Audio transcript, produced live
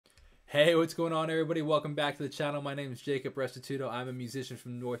Hey, what's going on, everybody? Welcome back to the channel. My name is Jacob Restituto. I'm a musician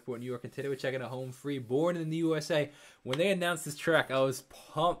from Northport, New York, and today we're checking out Home Free, Born in the USA. When they announced this track, I was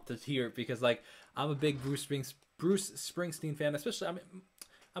pumped to hear it because, like, I'm a big Bruce Springsteen fan. Especially,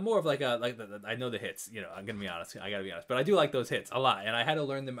 I'm more of like I know the hits. You know, I'm gonna be honest. I gotta be honest, but I do like those hits a lot, and I had to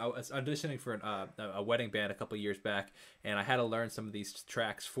learn them. I was auditioning for a wedding band a couple years back, and I had to learn some of these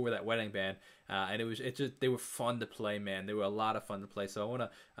tracks for that wedding band. And they were fun to play, man. They were a lot of fun to play. So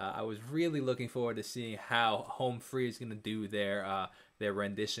I was really looking forward to seeing how Home Free is gonna do their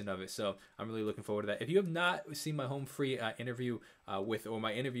rendition of it. So I'm really looking forward to that. If you have not seen my Home Free interview with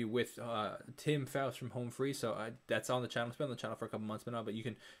Tim Faust from Home Free, so that's on the channel. It's been on the channel for a couple months now, but you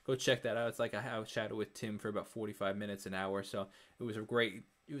can go check that out. It's like I chatted with Tim for about 45 minutes, an hour. So it was a great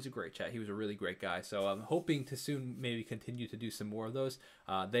chat. He was a really great guy. So I'm hoping to soon maybe continue to do some more of those.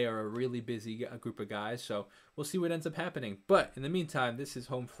 They are a really busy group of guys, so we'll see what ends up happening. But in the meantime, this is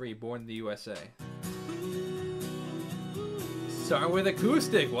Home Free, Born in the USA. Starting with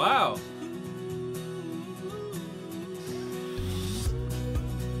acoustic, wow.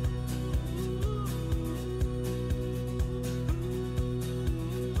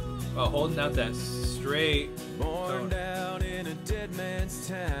 Oh, holding out that straight Born down in a dead man's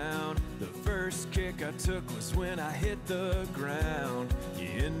town. The first kick I took was when I hit the ground. You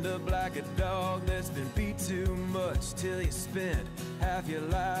end up like a dog that's been beat too much, till you spent half your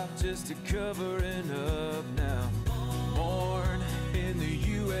life just a covering up now. Born in the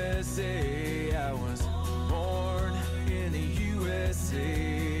USA, I was born in the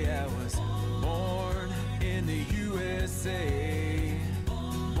USA, I was born in the USA,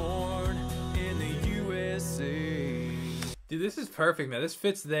 born in the USA. Dude, this is perfect, man. This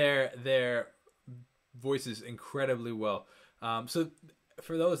fits their voices incredibly well. So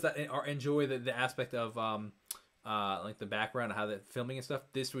for those that enjoy the aspect of like the background, how the filming and stuff,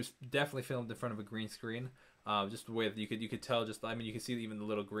 this was definitely filmed in front of a green screen. Just the way that you could tell, just I mean, you can see even the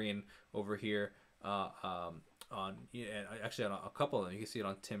little green over here actually on a couple of them. You can see it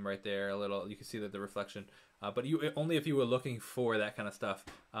on Tim right there a little. You can see the reflection, but only if you were looking for that kind of stuff.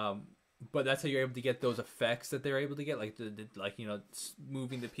 But that's how you're able to get those effects that they're able to get, like like, you know,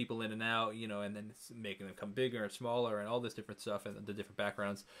 moving the people in and out, you know, and then it's making them come bigger and smaller and all this different stuff and the different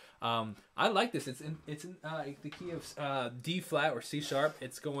backgrounds. I like this. It's in the key of D flat or C sharp.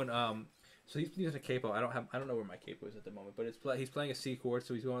 It's going so he's using a capo. I don't know where my capo is at the moment, but he's playing a C chord,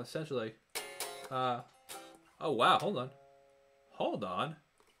 so he's going essentially. Oh wow! Hold on.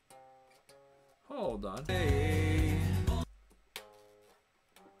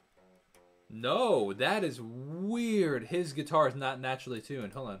 No, that is weird. His guitar is not naturally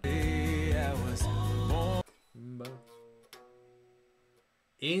tuned. Hold on.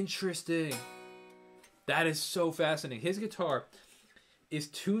 Interesting. That is so fascinating. His guitar is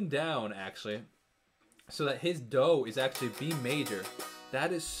tuned down, actually, so that his do is actually B major.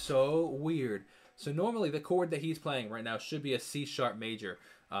 That is so weird. So normally the chord that he's playing right now should be a C sharp major.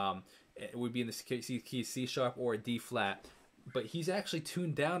 It would be in the key C sharp or a D flat. But he's actually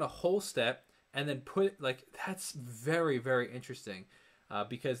tuned down a whole step and then that's very, very interesting.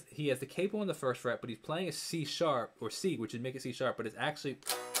 Because he has the capo on the first fret, but he's playing a C sharp or C, which would make it C sharp, but it's actually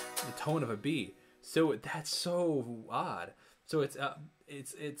the tone of a B. So that's so odd. So it's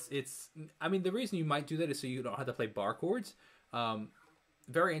I mean, the reason you might do that is so you don't have to play bar chords.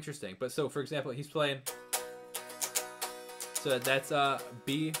 Very interesting. But so, for example, he's playing, so that's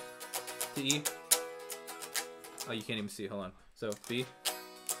B to E. Oh, you can't even see. Hold on. So B.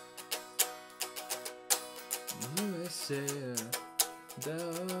 USA,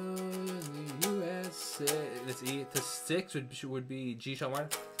 down in the USA. That's E. To 6 would be G sharp minor.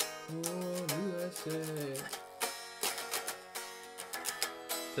 Oh, USA.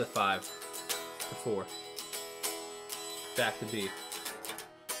 To 5, to 4, back to B.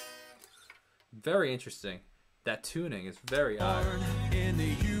 Very interesting. That tuning is very odd. Born in the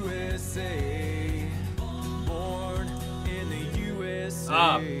USA. Born in the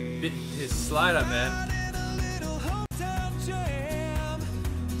USA. His slide up, man.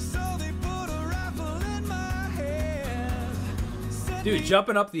 Dude,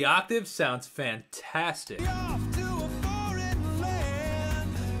 jumping up the octave sounds fantastic.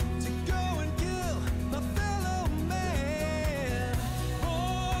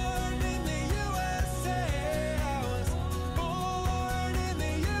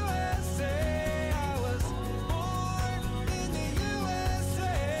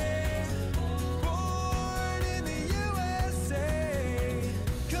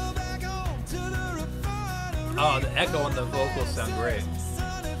 Oh, the echo on the vocals sound great.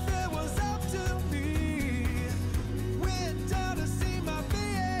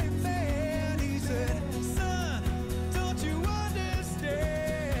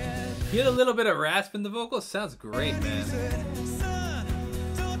 He had a little bit of rasp in the vocals. Sounds great, man. Son,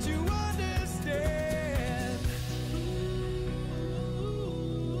 don't you understand?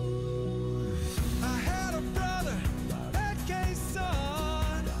 I had a brother that came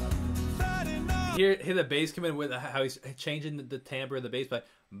son, fighting on. Hear the bass come in with how he's changing the timbre of the bass by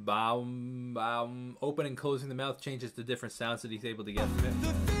boom, boom, open and closing the mouth changes the different sounds that he's able to get from it.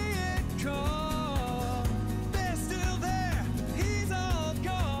 The Viet Cong, they're still there, he's all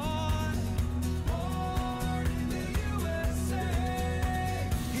gone. Born in the USA,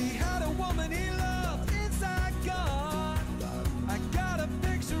 he had a woman he loved inside gone. I got a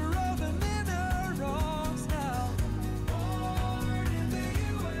picture of him in her arms now. Born in the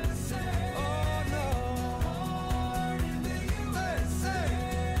USA, oh no. Born in the USA.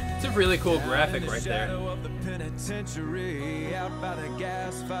 It's a really cool graphic right there. Shadow of the penitentiary, out by the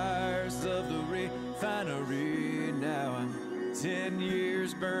gas fires of the refinery. Now I'm 10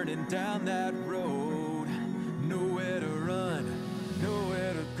 years burning down that road. Nowhere to run,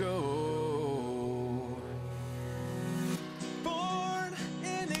 nowhere to go. Born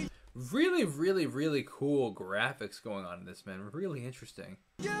in the Really cool graphics going on in this, man. Really interesting.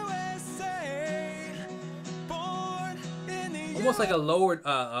 USA. Born in the Almost like a lowered,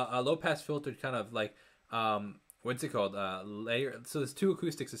 a low pass filtered kind of like, what's it called? Layer. So there's two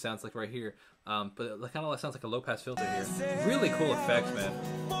acoustics. It sounds like right here, but it kind of sounds like a low pass filter here. Really cool effects, man.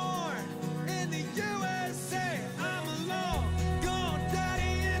 Born in the USA. I'm a long gone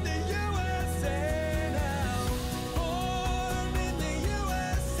daddy in the USA now. Born in the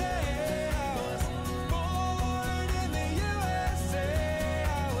USA. I was born in the USA. I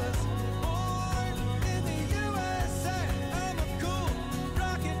was born in the USA. I'm a cool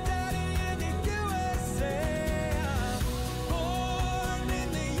rocket daddy in the USA. I'm born in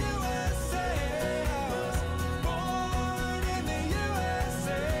the USA. I was born in the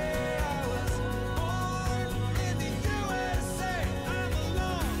USA. I was born in the USA. I'm a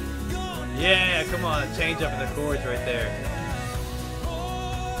long gone Yeah, come on, change up in the chords right there.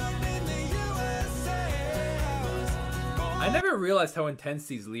 born in the USA. I was born I never realized how intense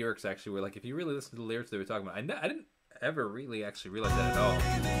these lyrics actually were. Like, if you really listen to the lyrics they were talking about, I didn't ever really actually realize that at all.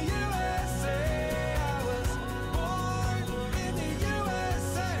 in the USA. I was born in the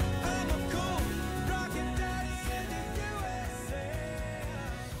USA. I'm a cool rocket daddy in the USA.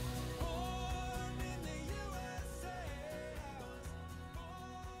 Born in the USA. I was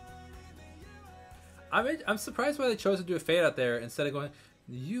born in the USA. I'm surprised why they chose to do a fade out there instead of going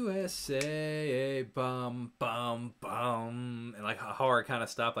USA bum bum bum and like a horror kind of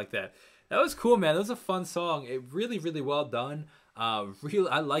stop like that. That was cool, man. That was a fun song. It really well done. I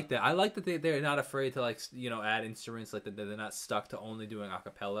like that. I like that they're not afraid to, like, you know, add instruments, like that they're not stuck to only doing a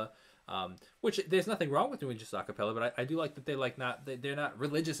cappella. Which there's nothing wrong with doing just a cappella, but I do like that they're not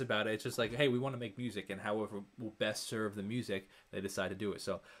religious about it. It's just like, hey, we want to make music, and however will best serve the music, they decide to do it.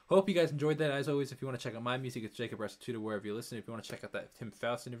 So hope you guys enjoyed that. As always, if you want to check out my music, it's Jacob Restituto wherever you listen. If you want to check out that Tim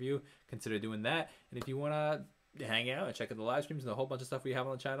Faust interview, consider doing that. And if you want to hang out and check out the live streams and a whole bunch of stuff we have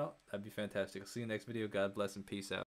on the channel, that'd be fantastic. I'll see you next video. God bless and peace out.